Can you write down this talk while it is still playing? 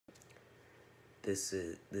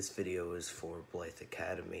This video is for Blyth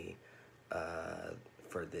Academy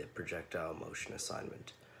for the projectile motion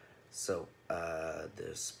assignment. So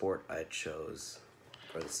the sport I chose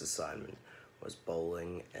for this assignment was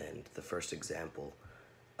bowling, and the first example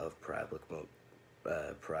of parabolic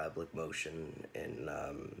motion in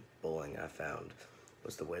bowling I found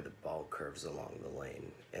was the way the ball curves along the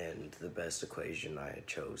lane, and the best equation I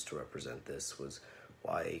chose to represent this was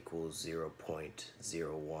y equals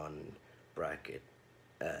 0.01 bracket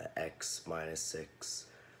x minus 6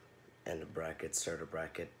 end of bracket start of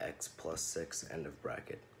bracket x plus 6 end of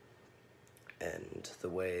bracket. And the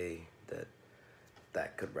way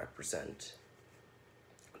that could represent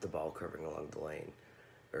the ball curving along the lane,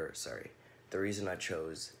 the reason I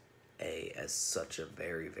chose a as such a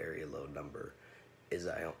very, very low number is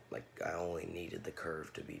I only needed the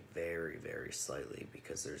curve to be very, very slightly,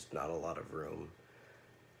 because there's not a lot of room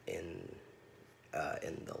in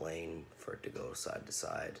the lane for it to go side to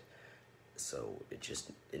side. So it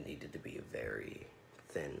needed to be a very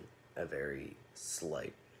thin, a very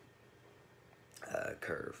slight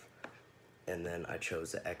curve. And then I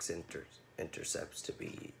chose the x-intercepts to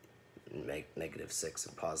be -6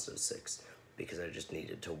 and +6, because I just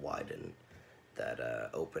needed to widen that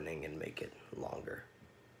opening and make it longer.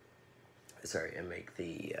 And make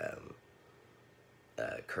the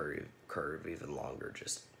curve even longer,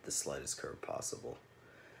 just the slightest curve possible.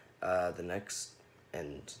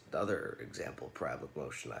 The other example of parabolic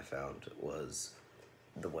motion I found was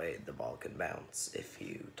the way the ball can bounce. If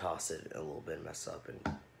you toss it a little bit, mess up,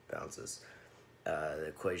 and bounces. The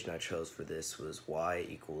equation I chose for this was y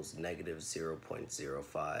equals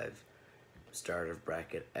 -0.05 start of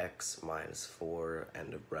bracket x minus 4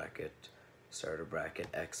 end of bracket start of bracket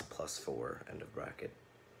x plus 4 end of bracket.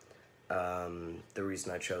 The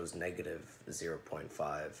reason I chose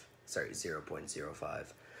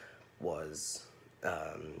 -0.05 was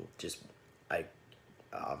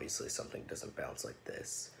obviously something doesn't bounce like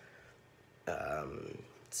this, or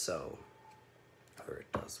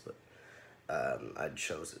it does, but I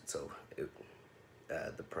chose it so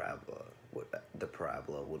the parabola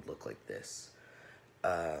would look like this.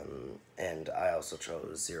 And I also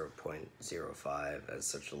chose 0.05 as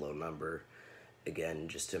such a low number, again,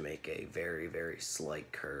 just to make a very, very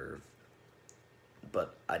slight curve.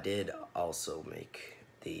 But I did also make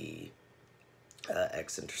the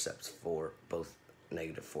x-intercepts for both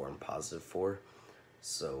 -4 and +4,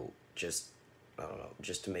 so just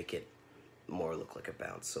to make it more look like a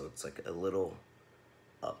bounce. So it's like a little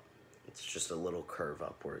up, it's just a little curve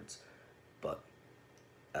upwards, but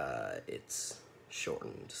it's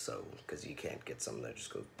shortened, so because you can't get something that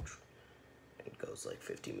just goes like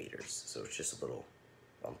 50 meters, so it's just a little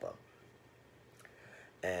bump up.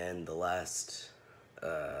 And the last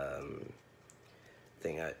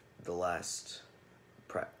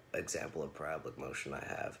example of parabolic motion I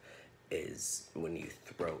have is when you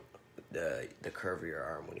throw the curve of your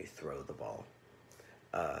arm when you throw the ball.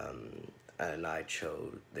 And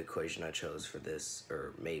the equation I chose for this,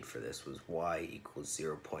 or made for this, was y equals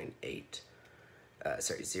 0.08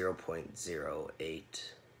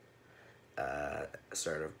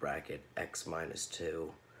 start of bracket x minus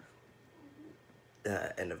 2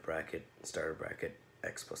 end of bracket start of bracket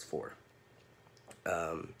x plus 4.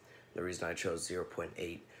 The reason I chose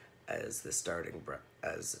 0.8 as the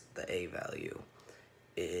as the a value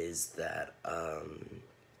is that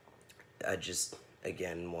I just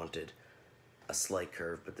again wanted a slight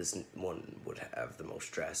curve, but this one would have the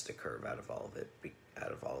most drastic curve out of all of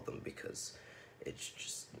them, because it's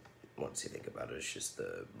just, once you think about it, it's just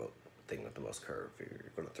the thing with the most curve.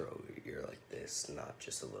 You're gonna throw your like this, not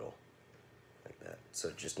just a little like that. So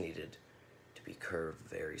it just needed to be curved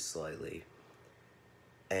very slightly.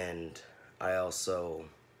 And I also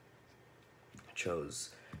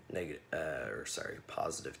chose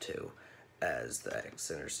 +2 as the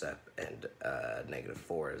x-intercept and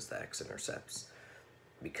 -4 as the x-intercepts,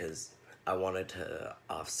 because I wanted to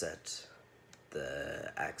offset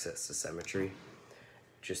the axis of symmetry,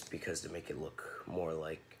 just because to make it look more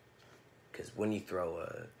like, because when you throw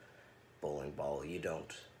a bowling ball, you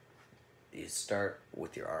start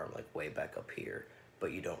with your arm like way back up here,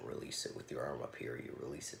 but you don't release it with your arm up here, you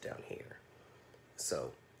release it down here.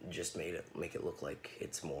 So just make it look like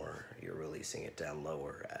it's more, you're releasing it down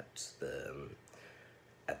lower at the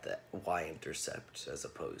y-intercept, as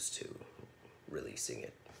opposed to releasing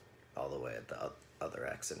it all the way at the other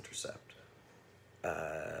x-intercept.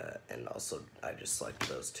 And also I just selected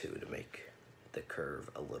those two to make the curve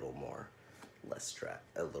a little more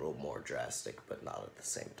drastic, but not at the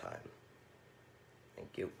same time.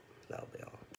 Thank you. That'll be all.